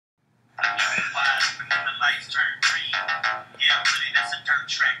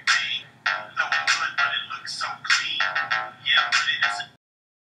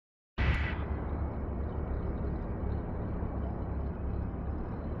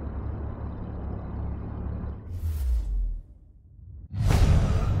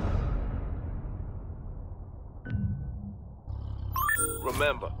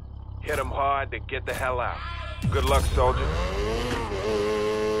Remember, hit them hard, then get the hell out. Good luck, soldier.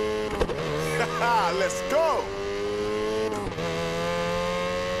 Let's go!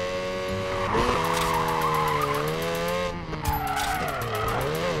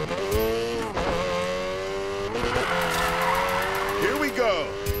 Here we go!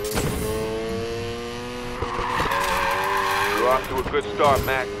 You're off to a good start,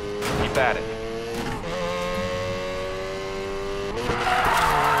 Mac. Keep at it.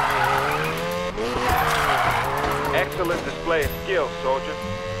 Excellent display of skill, soldier.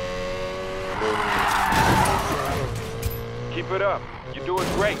 Keep it up. You're doing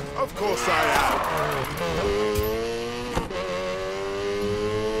great. Of course I am.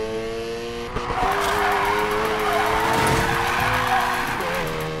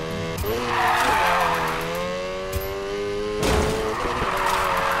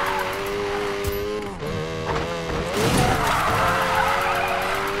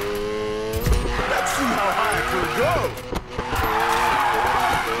 Let's see how high I can go.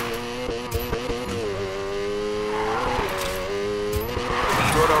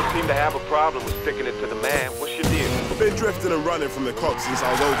 Sure don't seem to have a problem with sticking it to the man. What's your deal? Been drifting and running from the cops since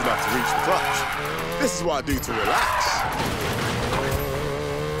I was old enough to reach the clutch. This is what I do to relax.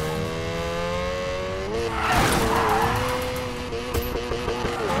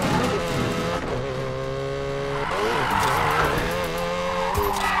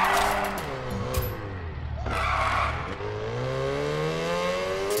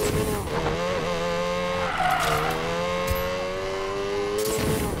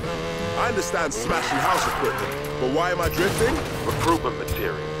 I understand smashing house equipment, but why am I drifting? Recruitment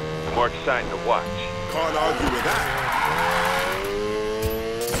material. More exciting to watch. Can't argue with that.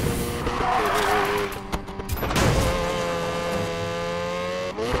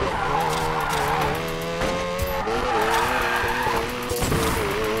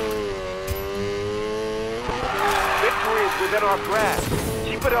 Victory is within our grasp.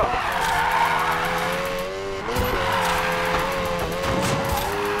 Keep it up.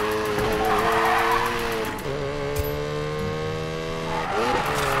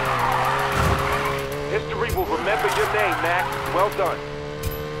 History will remember your name, Mac. Well done.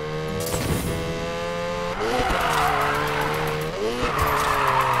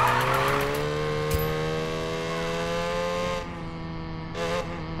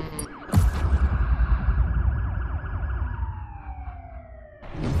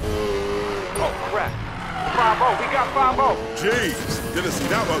 Oh, crap. 5-0. We got 5-0. Jeez, didn't see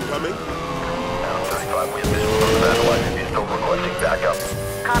that one coming. Down 35, we have visual on the satellite. Is still requesting backup.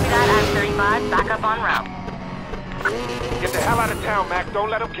 Copy that, at 35, backup en route. Get the hell out of town, Mac. Don't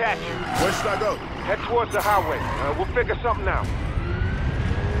let them catch you. Where should I go? Head towards the highway. We'll figure something out.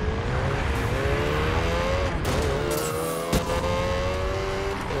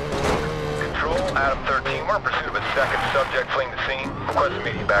 Control, Adam 13. We're in pursuit of a second subject fleeing the scene. Request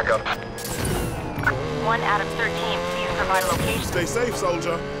immediate backup. 1 Adam 13, please provide a location. Stay safe,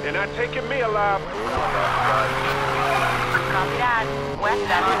 soldier. They're not taking me alive. Copy that, west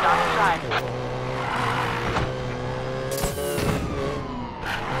Adam Dawson Drive.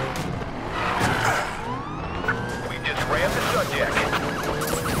 We just ran the subject.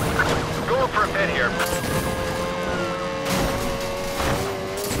 Going for a bit here.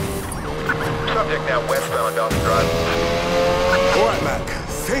 Subject now westbound Dawson Drive. All right, Mac,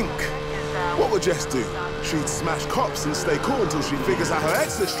 think. What would Jess do? She'd smash cops and stay cool until she figures out her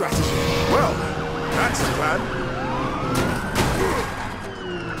exit strategy. Well, that's the plan.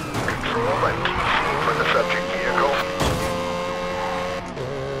 Control and keep scene for the subject vehicle.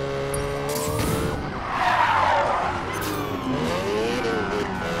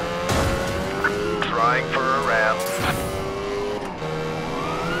 Trying for a ramp.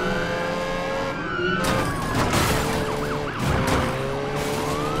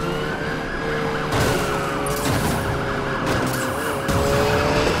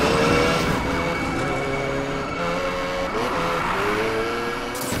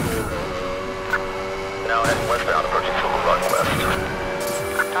 Now heading westbound, approaching Silver Run West.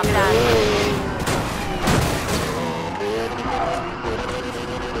 Copy that.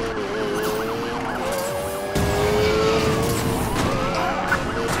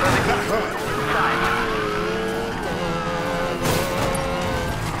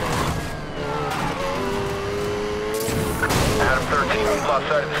 Adam 13, we've lost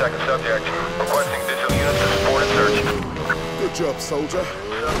sight of the second subject. Requesting visual units to support and search. Good job, soldier.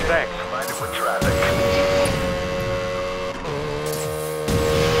 Thanks. Minded with traffic.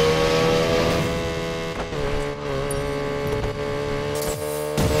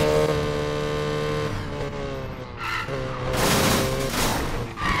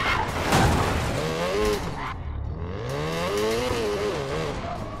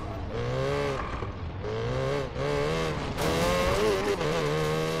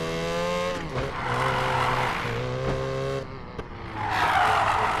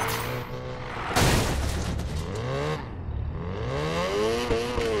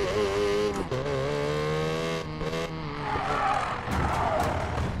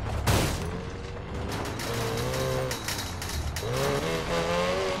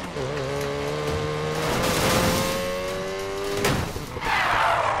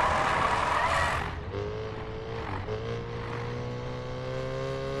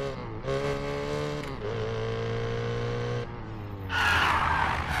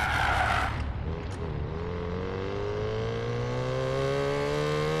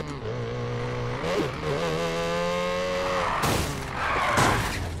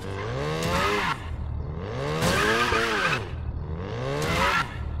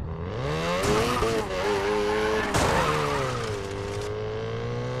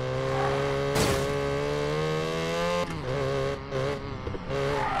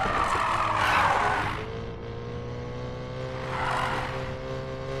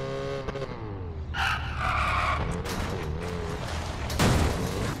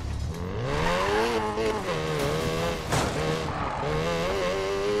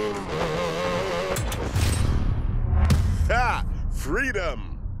 freedom.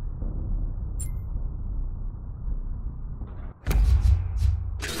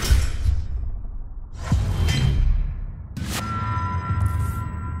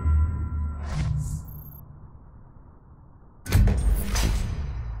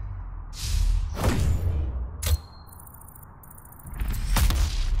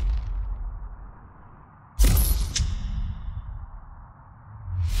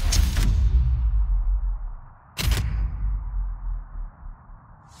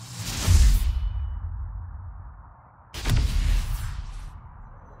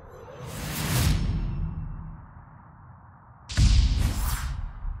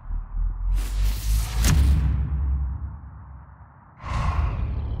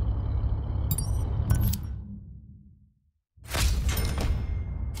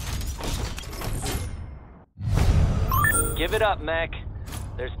 Give it up, Mac.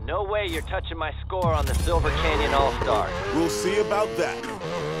 There's no way you're touching my score on the Silver Canyon All-Star. We'll see about that.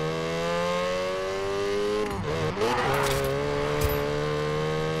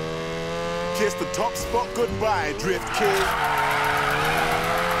 Kiss the top spot goodbye, Drift King.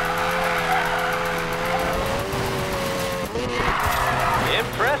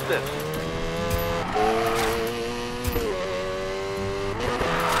 Impressive.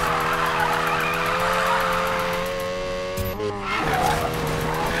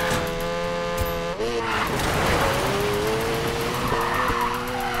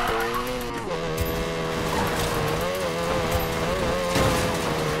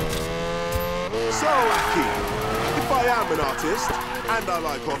 So, Aki, if I am an artist, and I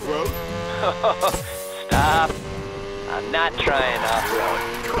like off-road... Stop. I'm not trying off-road.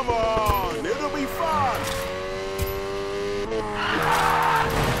 Come on, it'll be fun!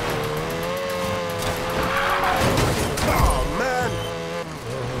 Oh, man!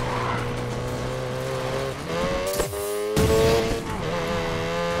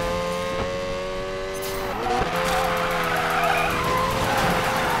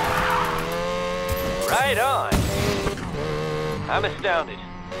 Right on. I'm astounded.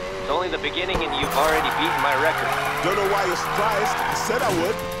 It's only the beginning and you've already beaten my record. Don't know why you're surprised. I said I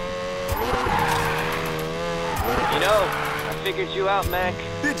would. You know, I figured you out, Mac.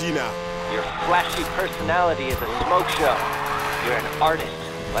 Did you now? Your flashy personality is a smoke show. You're an artist,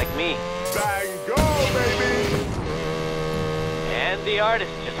 like me. Bang go, baby! And the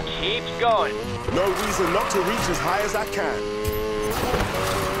artist just keeps going. No reason not to reach as high as I can.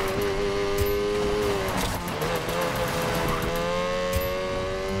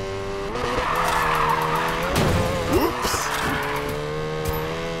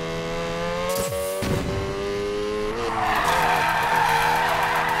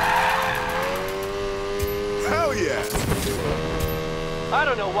 I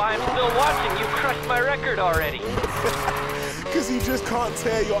don't know why I'm still watching. You crushed my record already. Because you just can't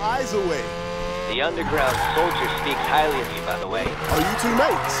tear your eyes away. The underground soldier speaks highly of you, by the way. Are you two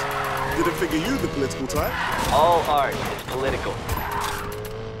mates? Didn't figure you the political type. All art is political.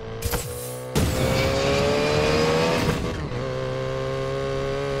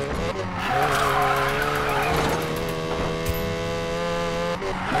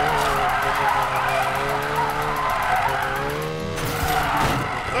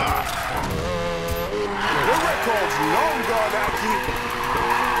 Long gone, Aki.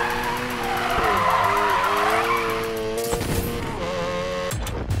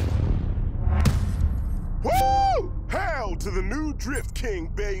 Woo! Hail to the new Drift King,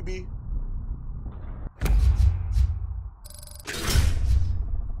 baby.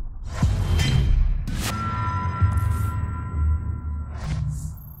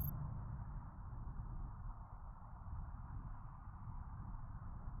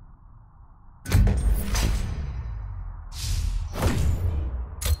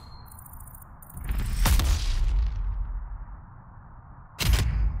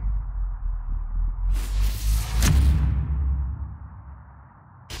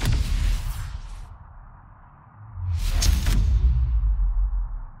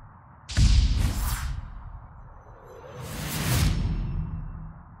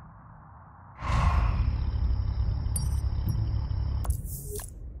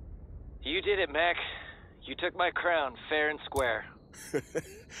 You did it, Mac. You took my crown fair and square.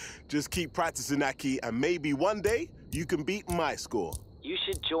 Just keep practicing, Aki, and maybe one day you can beat my score. You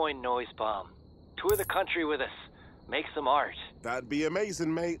should join Noise Bomb. Tour the country with us. Make some art. That'd be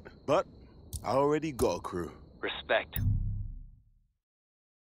amazing, mate. But I already got a crew. Respect.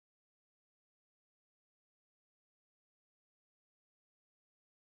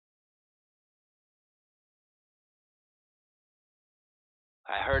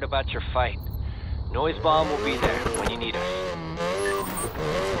 I heard about your fight. Noise Bomb will be there when you need us.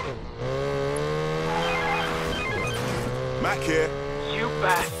 Mac here. You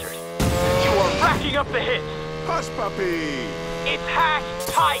bastard. You are racking up the hits. Hush, puppy. It's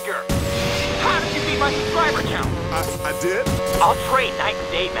 #Tiger. How did you beat my subscriber count? I did? I'll trade night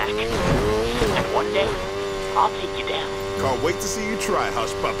and day, Mac. And one day, I'll take you down. Can't wait to see you try,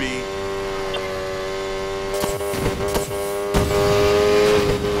 Hush, puppy.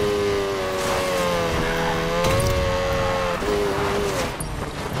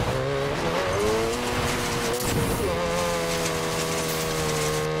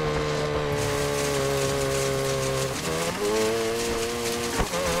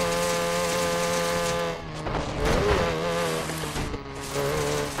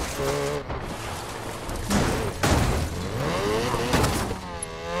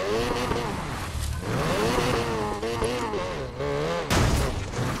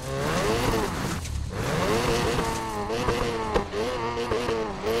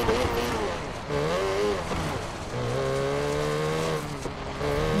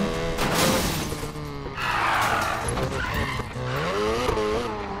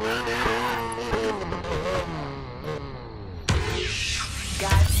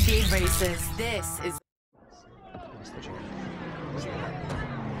 Races. This is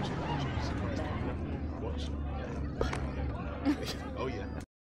Oh yeah.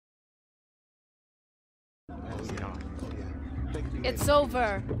 It's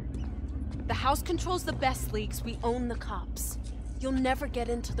over. The house controls the best leagues. We own the cops. You'll never get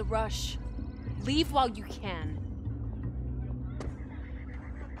into the rush. Leave while you can.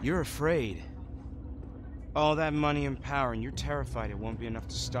 You're afraid. All that money and power, and you're terrified it won't be enough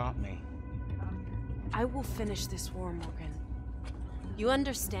to stop me. I will finish this war, Morgan. You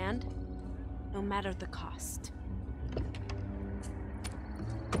understand? No matter the cost.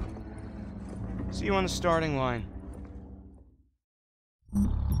 See you on the starting line.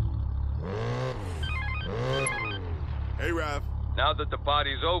 Hey, Rav. Now that the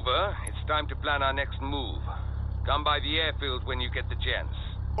party's over, it's time to plan our next move. Come by the airfield when you get the chance.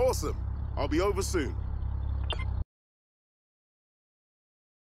 Awesome. I'll be over soon.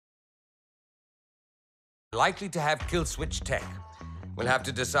 Likely to have kill switch tech. We'll have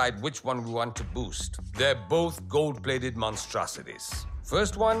to decide which one we want to boost. They're both gold-plated monstrosities.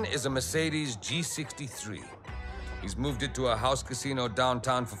 First one is a Mercedes G63. He's moved it to a house casino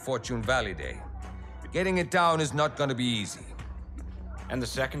downtown for Fortune Valley Day. Getting it down is not going to be easy. And the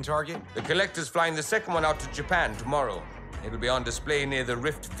second target? The collector's flying the second one out to Japan tomorrow. It'll be on display near the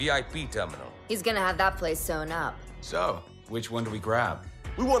Rift VIP terminal. He's gonna have that place sewn up. So, which one do we grab?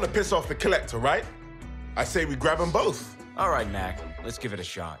 We want to piss off the collector, right? I say we grab them both. All right, Mac. Let's give it a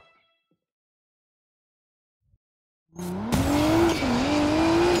shot.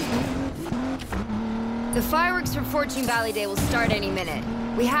 The fireworks for Fortune Valley Day will start any minute.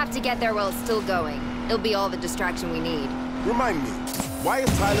 We have to get there while it's still going. It'll be all the distraction we need. Remind me, why is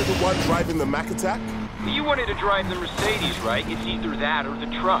Tyler the one driving the Mac attack? You wanted to drive the Mercedes, right? It's either that or the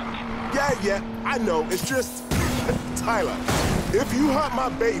truck. Yeah, I know. It's just... Tyler, if you hurt my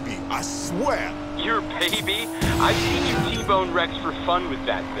baby, I swear. Your baby? I've seen you T-bone Rex for fun with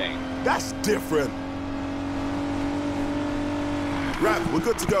that thing. That's different. Rav, we're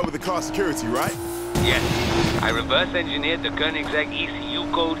good to go with the car security, right? Yes. I reverse engineered the Koenigsegg ECU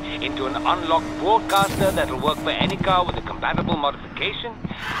code into an unlocked broadcaster that'll work for any car with a compatible modification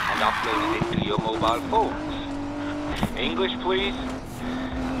and uploaded it to your mobile phones. English, please?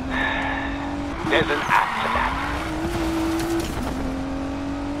 There's an app for that.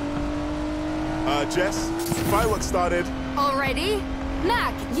 Jess, fireworks started. Already?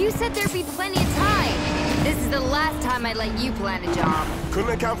 Mac, you said there'd be plenty of time. This is the last time I'd let you plan a job.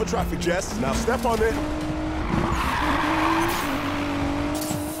 Couldn't account for traffic, Jess. Now step on it.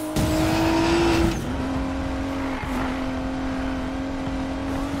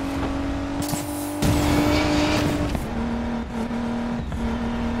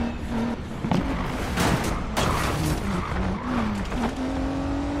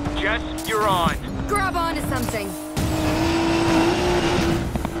 Jess, you're on. Grab onto something.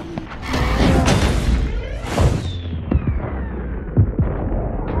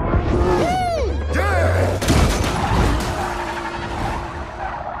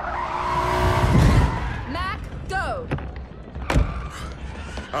 Mac, go.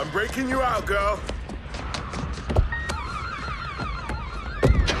 I'm breaking you out, girl.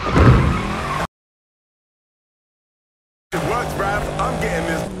 It worked, Rav. I'm getting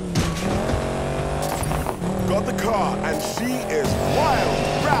this. Got the car, and she is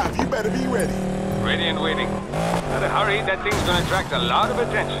wild. Rav, you better be ready. Ready and waiting. Better hurry, that thing's gonna attract a lot of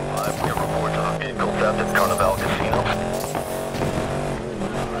attention. I've your reports on a vehicle theft at Carnival Casino. 10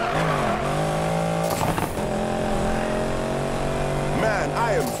 Man,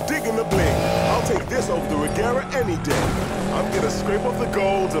 I am digging the bling. I'll take this over the Regera any day. I'm gonna scrape off the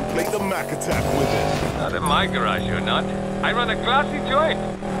golds and plate the Mac attack with it. Not in my garage, you're not. I run a classy joint.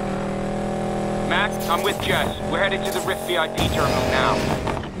 Mac, I'm with Jess. We're headed to the Rift VIP terminal now.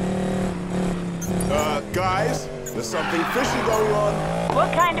 Guys, there's something fishy going on.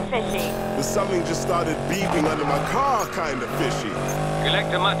 What kind of fishy? There's something just started beeping under my car, kind of fishy.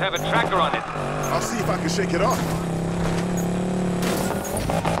 Collector must have a tracker on it. I'll see if I can shake it off.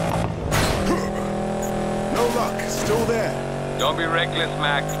 No luck, still there. Don't be reckless,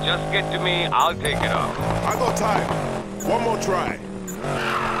 Mac. Just get to me, I'll take it off. I got time. One more try.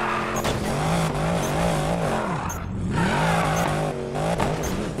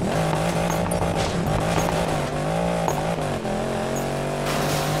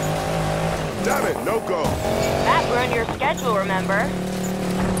 Damn it, no go. That ruined your schedule, remember?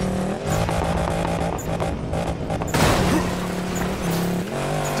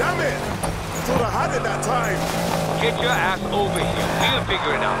 Damn it! Thought I had it that time. Get your ass over here. We'll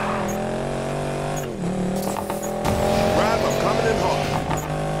figure it out. Rab, I'm coming in hot.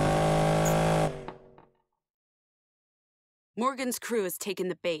 Morgan's crew has taken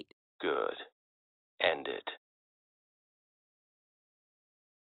the bait. Good. End it.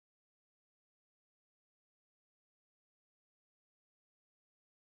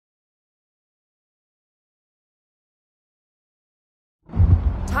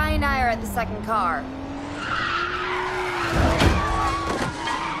 Ty and I are at the second car.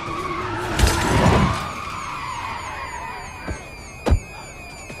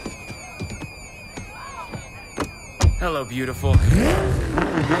 Hello, beautiful. Got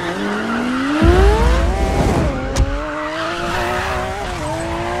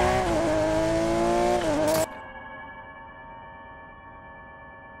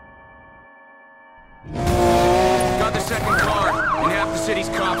the second car, and half the city's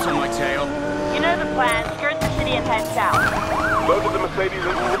cops on my tail. You know the plan. Skirt the city and head south. Loaded the Mercedes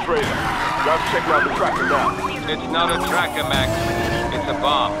into the trailer. Gotta check out the tracker now. It's not a tracker, Max. It's a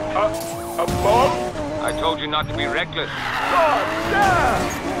bomb. A bomb? I told you not to be reckless. God damn!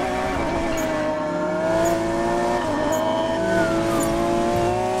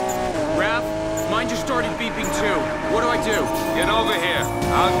 Raph, mine just started beeping too. What do I do? Get over here.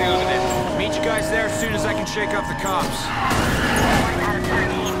 I'll deal with it. Meet you guys there as soon as I can shake off the cops. Adam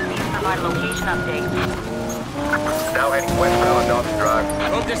 13, please provide a location update. Now heading westbound on Dawson Drive.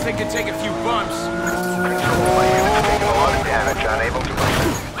 Hope this thing can take a few bumps. Control, my unit's taking a lot of damage. Unable to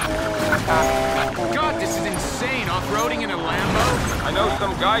proceed. God, this is insane. Off-roading in a Lambo? I know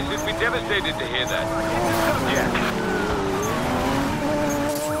some guys who'd be devastated to hear that. Subject.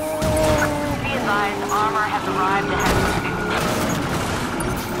 Be advised, armor has arrived ahead of you.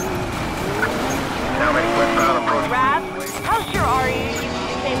 Now heading westbound approach. Rav, how sure are you can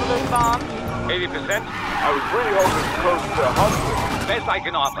disable those bombs? 80%? I was really hoping close to 100. Best I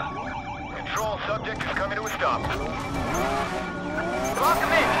can offer. Control, subject is coming to a stop. Lock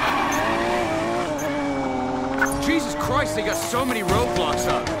him in. Jesus Christ, they got so many roadblocks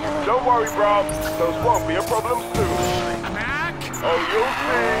up. Don't worry, bro. Those won't be a problem soon. Mac? Oh, you'll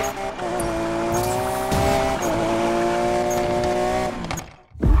see.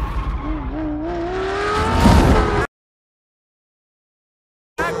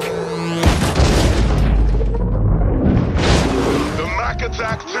 The Mac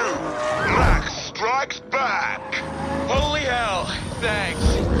attack 2. Mac strikes back. Holy hell, thanks.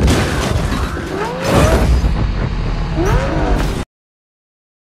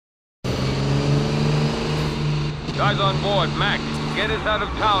 Guys on board. Mac, get us out of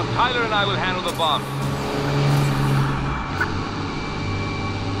town. Tyler and I will handle the bomb.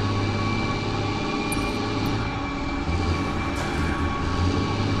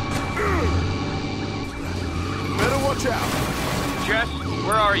 Better watch out. Jess,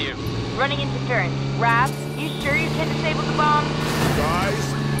 where are you? Running into turns. Rav, you sure you can disable the bombs?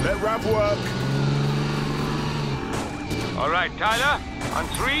 Guys, let Rab work. All right, Tyler. On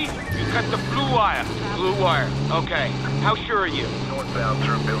 3, you cut the blue wire. Blue wire. Okay. How sure are you? Northbound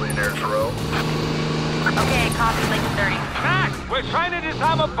through Billionaires Row. Okay, copy link 30. Mac, we're trying to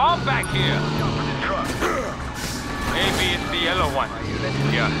disarm a bomb back here. Jump in the truck. Maybe it's the yellow one.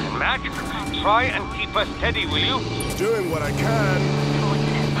 Yeah. Mac, try and keep us steady, will you? Doing what I can.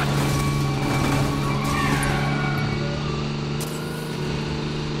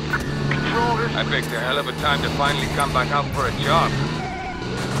 I picked a hell of a time to finally come back out for a job.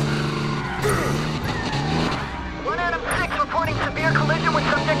 1 out of 6 reporting severe collision with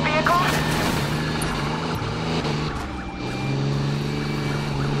subject vehicle.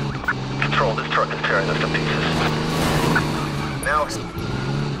 Control, this truck is tearing us to pieces. Now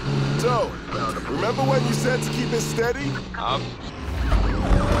So, remember when you said to keep it steady?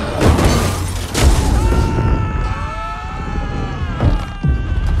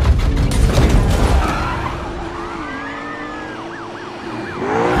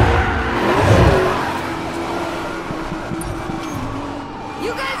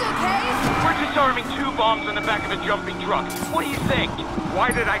 Disarming 2 bombs on the back of a jumping truck. What do you think?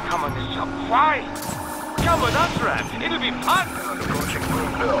 Why did I come on this job? Why? Come with us, Rat. It'll be fun.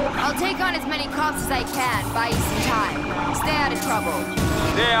 I'll take on as many cops as I can, buy you some time. Stay out of trouble.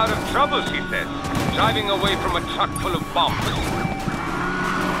 Stay out of trouble, she says. Driving away from a truck full of bombs.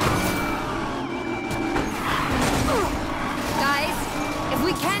 Guys, if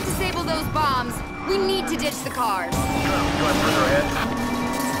we can't disable those bombs, we need to ditch the cars. Further ahead.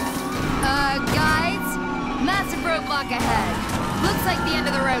 Guys, massive roadblock ahead. Looks like the end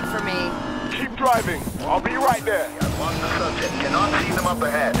of the road for me. Keep driving. I'll be right there. Lost the subject. Cannot see them up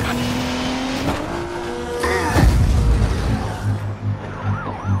ahead.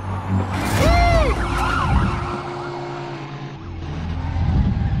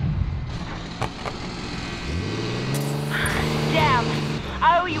 Damn.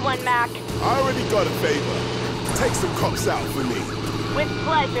 I owe you one, Mac. I already got a favor. Take some cops out for me. With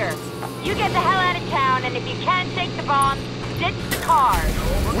pleasure. You get the hell out of town, and if you can't take the bombs, ditch the cars.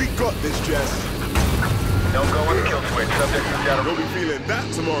 We got this, Jess. Don't go on the kill switch. Subject is down. We'll be feeling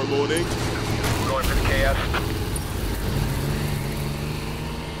that tomorrow morning. Going for the KS.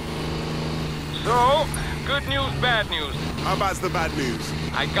 So, good news, bad news. How bad's the bad news?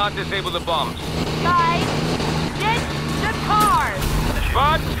 I can't disable the bombs. Guys, ditch the cars.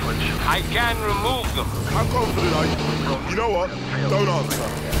 But I can remove them. How confident are you? You know what? Don't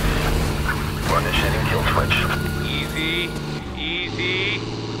answer. Initiating kill switch. Easy, easy.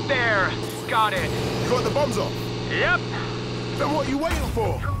 There, got it. You got the bombs off? Yep. Then what are you waiting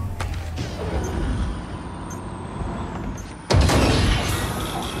for?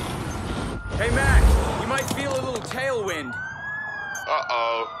 Hey, Mac, you might feel a little tailwind.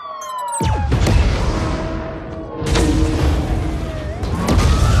 Uh-oh.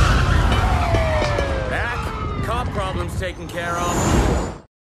 Mac, cop problems taken care of.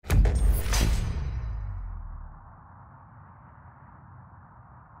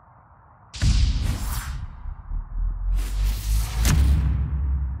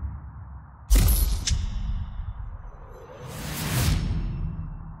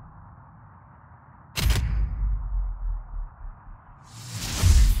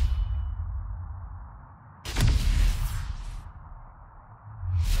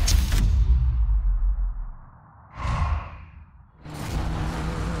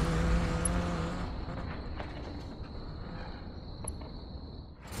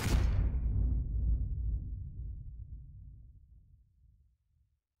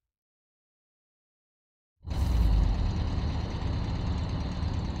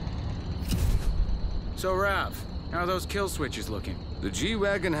 So, Rav, how are those kill switches looking? The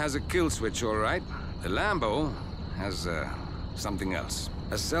G-Wagon has a kill switch, all right. The Lambo has, something else.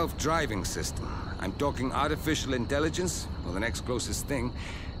 A self-driving system. I'm talking artificial intelligence, or the next closest thing.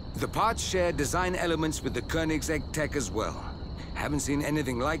 The parts share design elements with the Koenigsegg tech as well. Haven't seen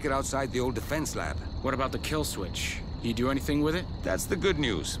anything like it outside the old defense lab. What about the kill switch? You do anything with it? That's the good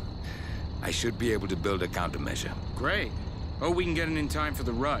news. I should be able to build a countermeasure. Great. Oh, we can get it in time for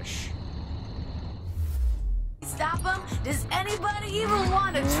the rush. Stop them? Does anybody even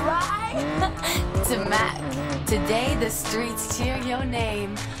want to try? To Mac, today the streets cheer your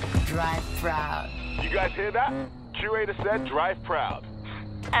name. Drive proud. You guys hear that? Curator said drive proud.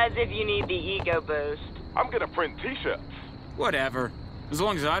 As if you need the ego boost. I'm gonna print t-shirts. Whatever. As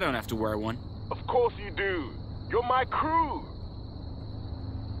long as I don't have to wear one. Of course you do. You're my crew.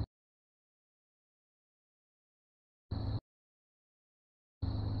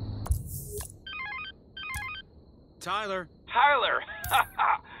 Tyler. Tyler!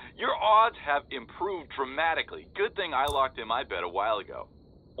 Your odds have improved dramatically. Good thing I locked in my bet a while ago.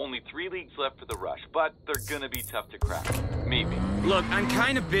 Only 3 leagues left for the rush, but they're gonna be tough to crack. Maybe. Look, I'm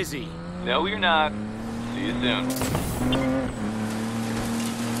kind of busy. No, you're not. See you soon.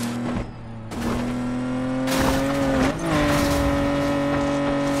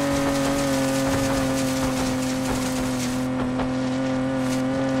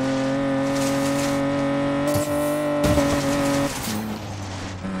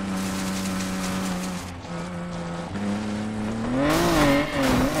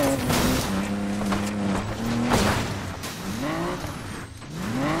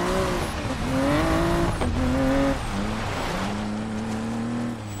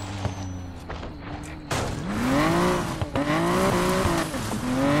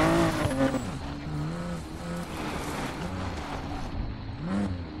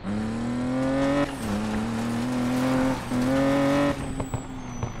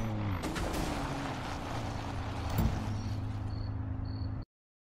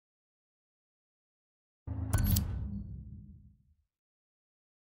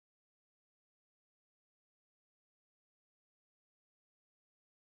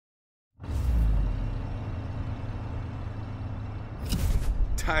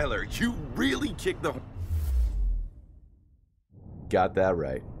 Tyler, you really kicked the... Got that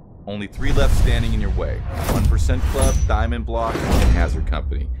right. Only 3 left standing in your way. 1% Club, Diamond Block, and Hazard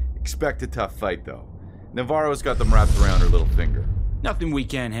Company. Expect a tough fight, though. Navarro's got them wrapped around her little finger. Nothing we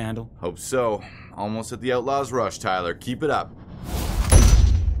can't handle. Hope so. Almost at the Outlaws' rush, Tyler. Keep it up.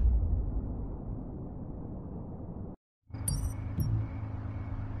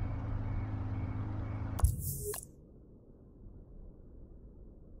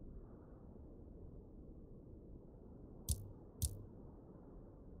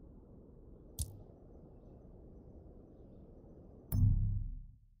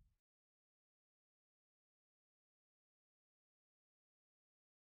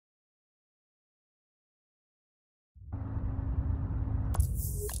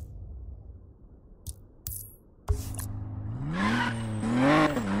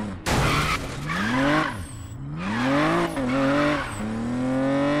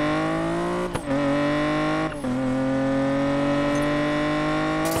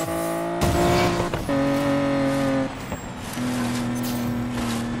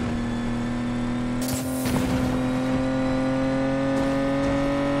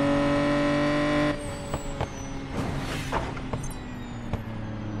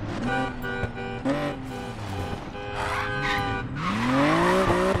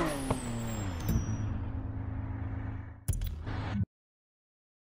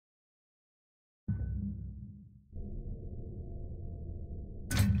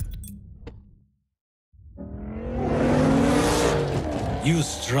 You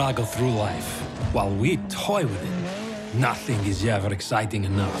struggle through life, while we toy with it. Nothing is ever exciting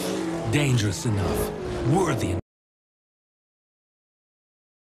enough, dangerous enough, worthy enough.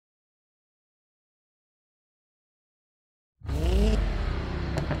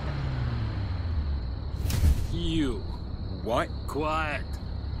 You. What? Quiet.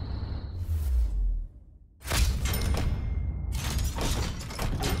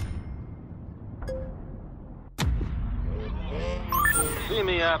 See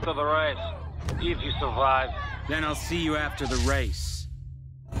me after the race, if you survive. Then I'll see you after the race.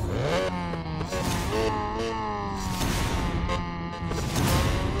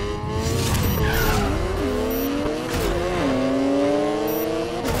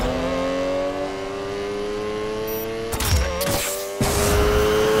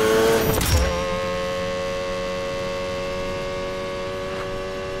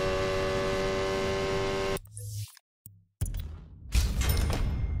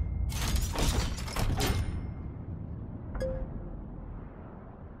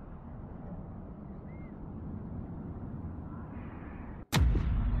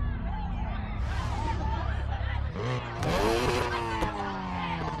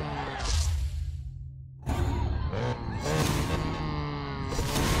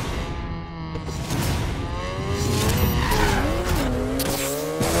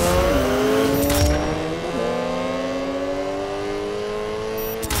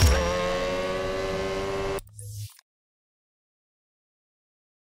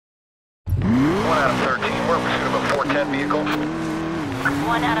 Vehicle.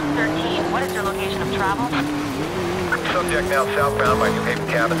 1 out of 13. What is your location of travel? Subject now southbound by New Haven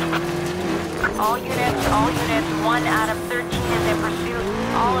Cabins. All units, 1 out of 13 is in pursuit.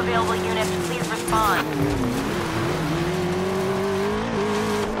 All available units, please respond.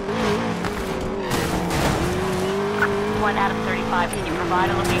 One out of 35, can you provide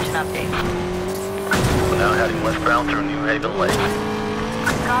a location update? We're now heading westbound through New Haven Lake.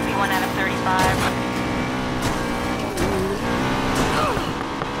 Copy, 1 out of 35.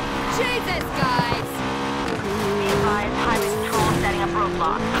 Jesus, guys! Be advised, highway patrol setting up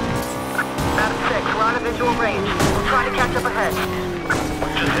roadblocks. Out of 6, we're out of visual range. We'll try to catch up ahead. We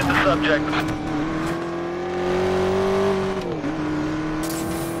just hit the subject.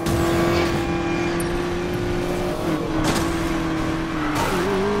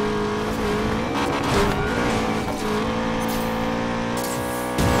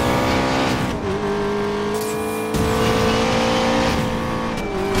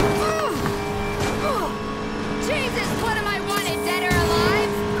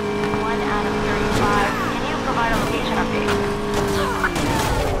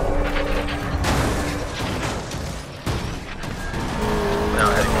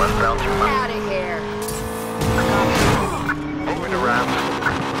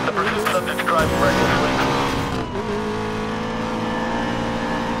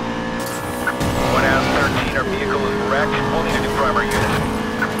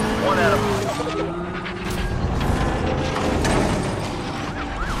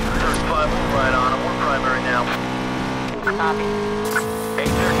 Copy.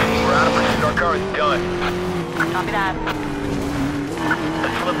 8-0. Our car is done. Copy that.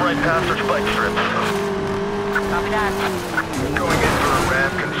 Let's slip right past our spike strips. Copy that. Going in for a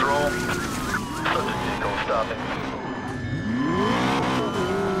ram control. Subject vehicle stopping.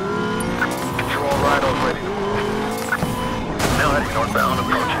 Control rhinos ready to move. Now heading northbound,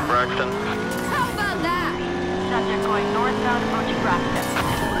 approaching Braxton. How about that? Subject going northbound, approaching Braxton.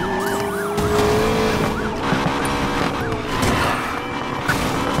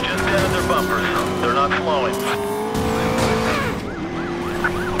 Just dead in their bumpers. They're not slowing.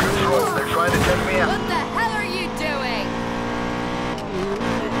 Control, they're trying to take me out. What the hell are you doing?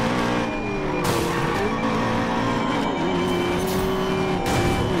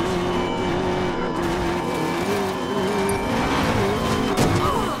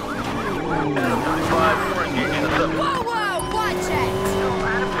 We're engaging the subject. Whoa, whoa, watch it!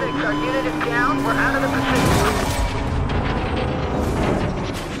 Adam 6, our unit is down. We're out of the pursuit.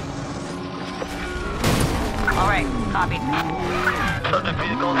 All right, copied. Subject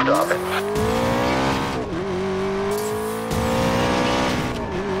vehicle stopping.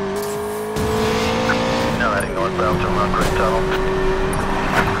 Now heading northbound to Montgomery Tunnel.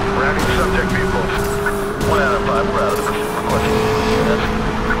 Rounding subject vehicles. 1 out of 5, we're out of the pursuit. Requesting units.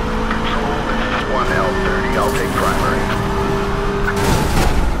 Control, this is 1L30. I'll take primary.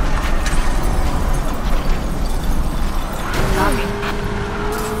 Copy.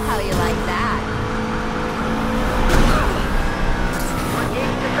 How you like that? We're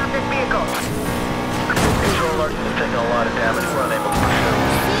engaging the subject vehicle. Control, our unit's taking a lot of damage. We're unable to pursue.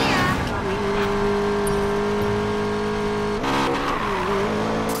 See ya!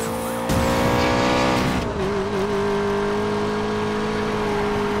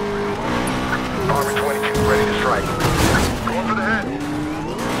 Army 22, ready to strike. Going for the head.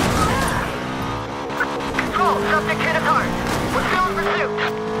 Control, subject hit us hard. We're still in pursuit.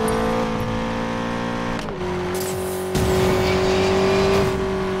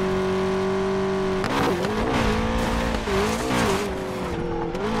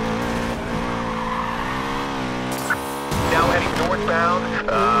 Now heading northbound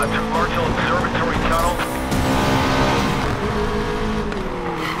to Marshall Observatory Tunnel.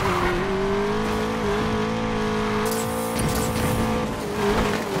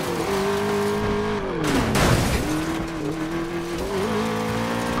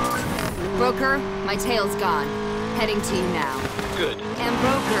 Broker, my tail's gone. Heading to you now. Good. And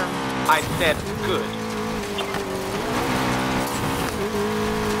Broker, I said good.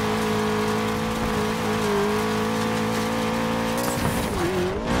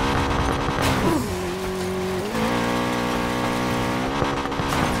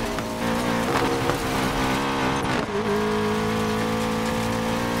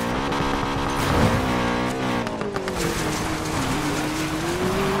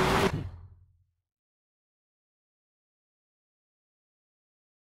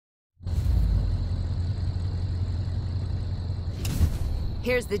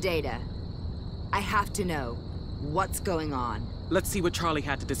 here's the data. I have to know what's going on. Let's see what Charlie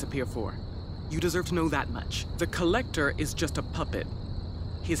had to disappear for. You deserve to know that much. The Collector is just a puppet.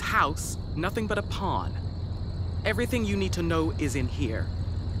 His house, nothing but a pawn. Everything you need to know is in here.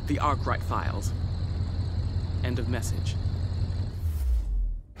 The Arkwright files. End of message.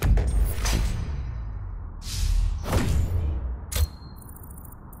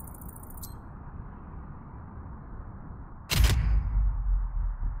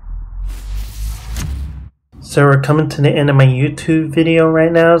 So we're coming to the end of my YouTube video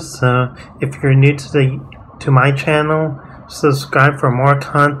right now, so if you're new to my channel, subscribe for more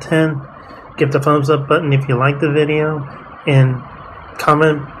content, give the thumbs up button if you like the video, and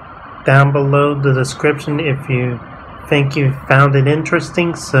comment down below the description if you think you found it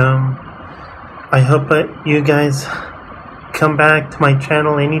interesting. So I hope that you guys come back to my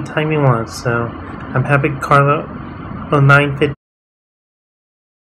channel anytime you want. So I'm Happy Carlo 0950.